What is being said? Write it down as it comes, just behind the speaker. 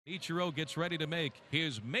Ichiro gets ready to make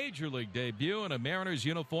his major league debut in a Mariners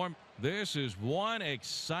uniform. This is one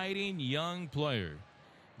exciting young player.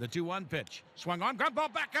 The 2-1 pitch. Swung on, ground ball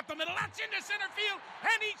back up the middle. That's into center field.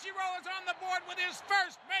 And Ichiro is on the board with his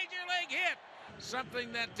first major league hit.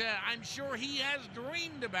 Something that I'm sure he has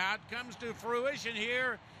dreamed about comes to fruition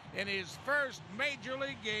here in his first major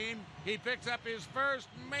league game. He picks up his first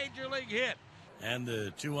major league hit. And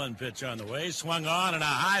the 2-1 pitch on the way, swung on, and a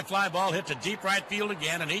high fly ball hit to deep right field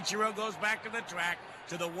again, and Ichiro goes back to the track,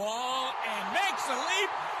 to the wall, and makes the leap,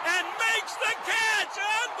 and makes the catch!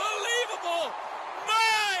 Unbelievable!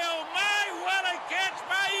 My, oh my, what a catch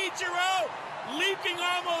by Ichiro! Leaping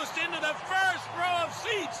almost into the first row of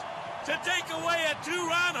seats to take away a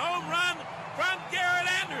 2-run home run from Garrett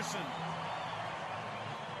Anderson.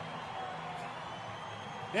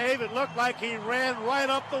 Dave, it looked like he ran right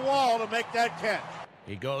up the wall to make that catch.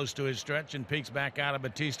 He goes to his stretch and peeks back out of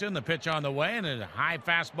Batista, and the pitch on the way, and a high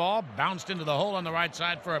fastball bounced into the hole on the right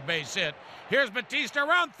side for a base hit. Here's Batista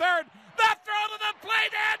around third. The throw to the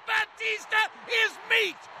plate, and Batista is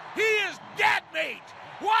meat. He is dead meat.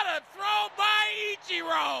 What a throw by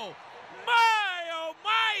Ichiro. My, oh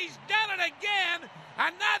my, he's done it again.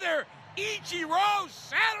 Another Ichiro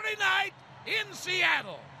Saturday night in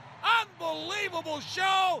Seattle. Unbelievable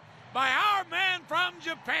show by our man from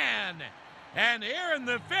Japan. And here in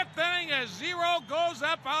the fifth inning, a 0 goes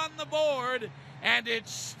up on the board, and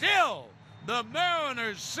it's still the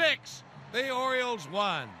Mariners 6, the Orioles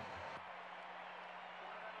 1.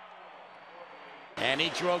 And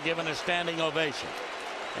Ichiro given a standing ovation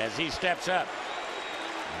as he steps up,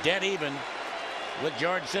 dead even with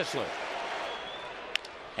George Sisler.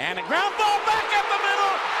 And a ground ball back up the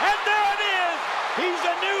middle, and there it is. He's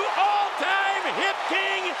a new all-time hit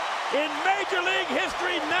king in Major League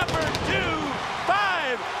history, number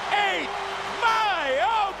 258. My,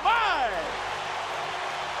 oh my!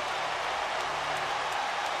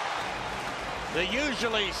 The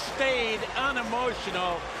usually staid,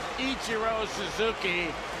 unemotional Ichiro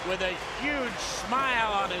Suzuki with a huge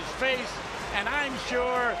smile on his face, and I'm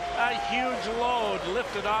sure a huge load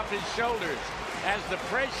lifted off his shoulders as the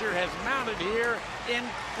pressure has mounted here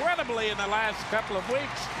incredibly in the last couple of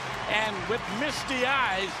weeks. And with misty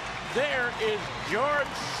eyes, there is George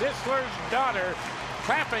Sisler's daughter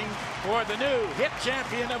clapping for the new hit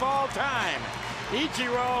champion of all time.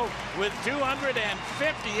 Ichiro with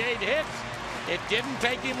 258 hits. It didn't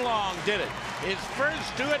take him long, did it? His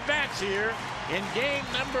first 2 at-bats here in game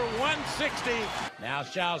number 160. Now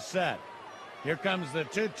Shao set. Here comes the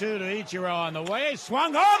 2-2 to Ichiro on the way.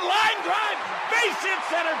 Swung on, line drive, base hit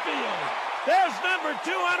center field. There's number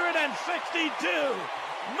 262.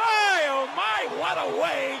 My, oh my, what a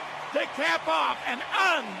way to cap off an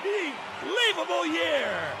unbelievable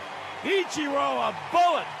year. Ichiro, a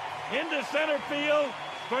bullet into center field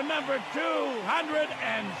for number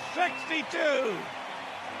 262.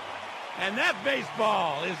 And that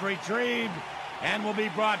baseball is retrieved and will be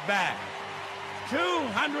brought back.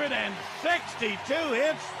 262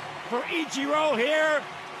 hits for Ichiro here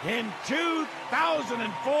in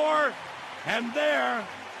 2004. And there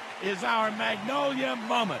is our Magnolia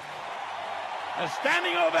moment. A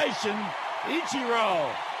standing ovation.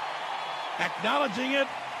 Ichiro acknowledging it,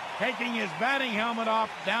 taking his batting helmet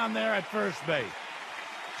off down there at first base.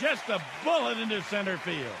 Just a bullet into center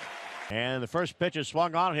field. And the first pitch is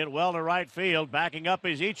swung on, hit well to right field. Backing up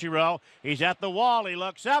is Ichiro. He's at the wall. He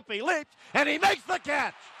looks up, he leaps, and he makes the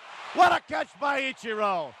catch. What a catch by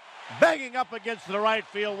Ichiro. Banging up against the right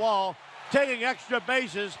field wall, taking extra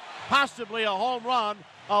bases, possibly a home run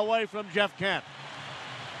away from Jeff Kent.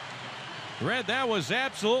 Red, that was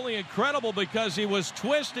absolutely incredible because he was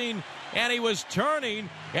twisting and he was turning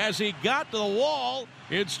as he got to the wall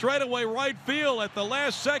in straightaway right field at the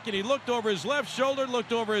last second. He looked over his left shoulder,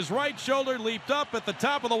 looked over his right shoulder, leaped up at the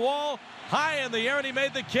top of the wall, high in the air, and he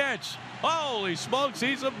made the catch. Holy smokes,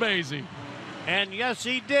 he's amazing. And yes,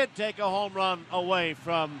 he did take a home run away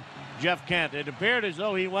from Jeff Kent. It appeared as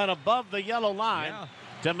though he went above the yellow line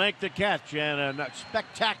to make the catch, and a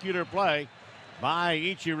spectacular play by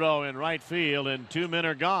Ichiro in right field, and 2 men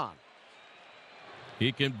are gone.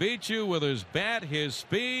 He can beat you with his bat, his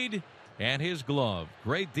speed, and his glove.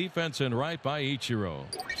 Great defense in right by Ichiro.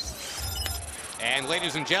 And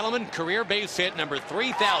ladies and gentlemen, career base hit number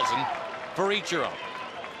 3,000 for Ichiro.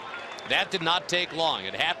 That did not take long.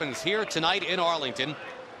 It happens here tonight in Arlington.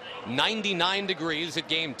 99 degrees at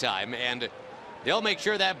game time, and they'll make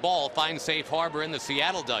sure that ball finds safe harbor in the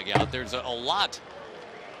Seattle dugout. There's a lot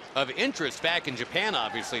of interest back in Japan,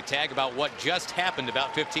 obviously, Tag, about what just happened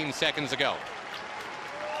about 15 seconds ago.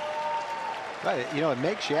 Right, you know, it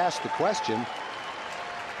makes you ask the question,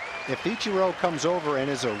 if Ichiro comes over and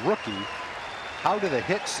is a rookie, how do the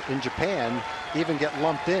hits in Japan even get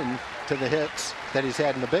lumped in to the hits that he's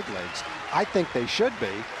had in the big leagues? I think they should be.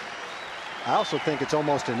 I also think it's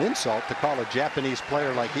almost an insult to call a Japanese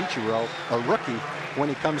player like Ichiro a rookie when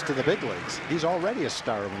he comes to the big leagues. He's already a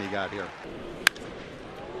star when he got here.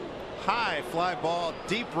 High fly ball,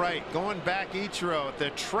 deep right, going back Ichiro at the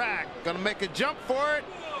track, gonna make a jump for it.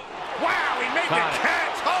 Wow, he made the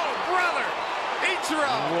catch. Oh, brother, Ichiro.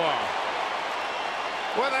 Whoa.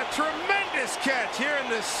 With a tremendous catch here in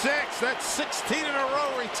the sixth. That's 16 in a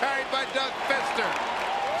row retired by Doug Fister.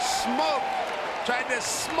 Smoke, tried to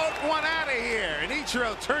smoke one out of here, and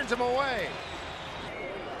Ichiro turns him away.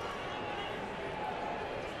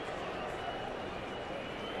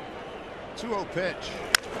 Two-0 pitch.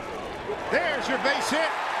 There's your base hit.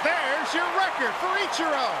 There's your record for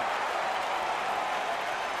Ichiro.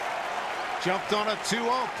 Jumped on a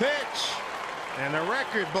 2-0 pitch, and the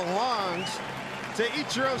record belongs to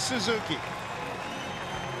Ichiro Suzuki.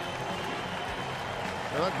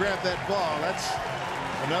 Well, I'll grab that ball. That's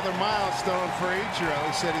another milestone for Ichiro.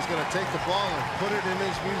 He said he's going to take the ball and put it in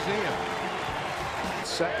his museum.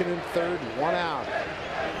 Second and third, one out.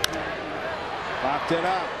 Popped it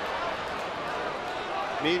up.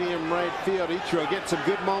 Medium right field. Ichiro gets some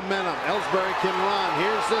good momentum. Ellsbury can run.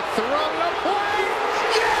 Here's the throw to the plate.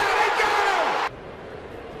 Yeah, they got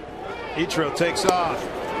him! Ichiro takes off.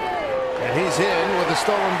 And he's in with a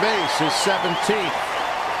stolen base, his 17th.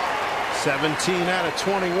 17 out of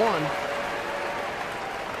 21.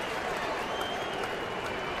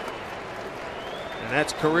 And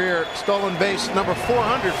that's career stolen base number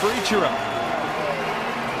 400 for Ichiro.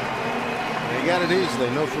 He got it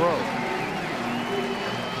easily, no throw.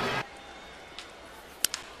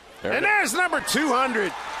 And there's number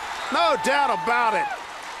 200. No doubt about it.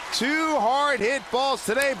 Two hard hit balls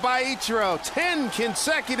today by Ichiro. 10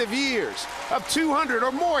 consecutive years of 200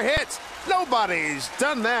 or more hits. Nobody's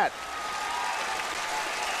done that.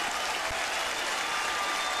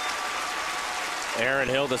 Aaron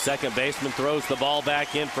Hill, the second baseman, throws the ball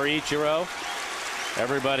back in for Ichiro.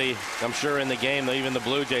 Everybody, I'm sure in the game, even the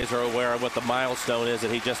Blue Jays are aware of what the milestone is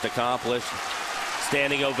that he just accomplished.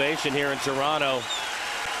 Standing ovation here in Toronto.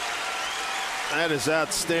 That is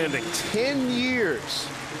outstanding. 10 years.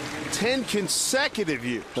 10 consecutive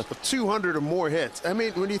years of 200 or more hits. I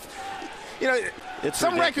mean, when you know, it's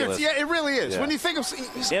some ridiculous. records, yeah, it really is. Yeah. When you think of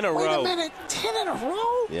in a wait row. a minute, 10 in a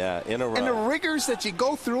row? Yeah, in a row. And the rigors that you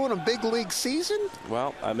go through in a big league season?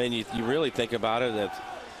 Well, I mean, you really think about it. That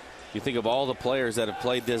you think of all the players that have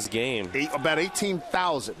played this game. About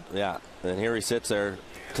 18,000. Yeah, and here he sits there,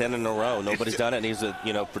 10 in a row. Nobody's done it. And he's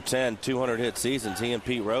for 10 200 hit seasons. He and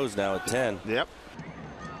Pete Rose now at 10. Yep.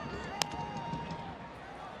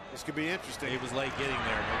 This could be interesting. He was late getting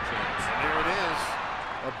there, no chance. And there it is.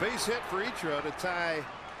 A base hit for Ichiro to tie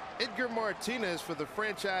Edgar Martinez for the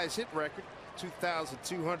franchise hit record,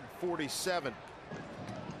 2,247.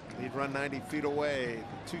 He'd run 90 feet away.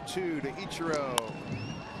 2-2 to Ichiro.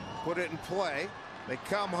 Put it in play. They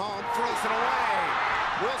come home, throws it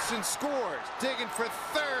away. Wilson scores. Digging for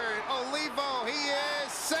third. Olivo, he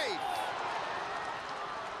is safe.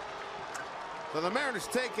 So the Mariners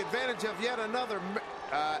take advantage of yet another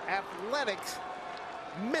athletics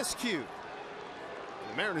miscue.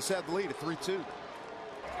 The Mariners have the lead at 3-2.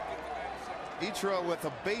 Ichiro with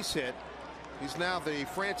a base hit. He's now the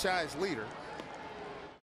franchise leader.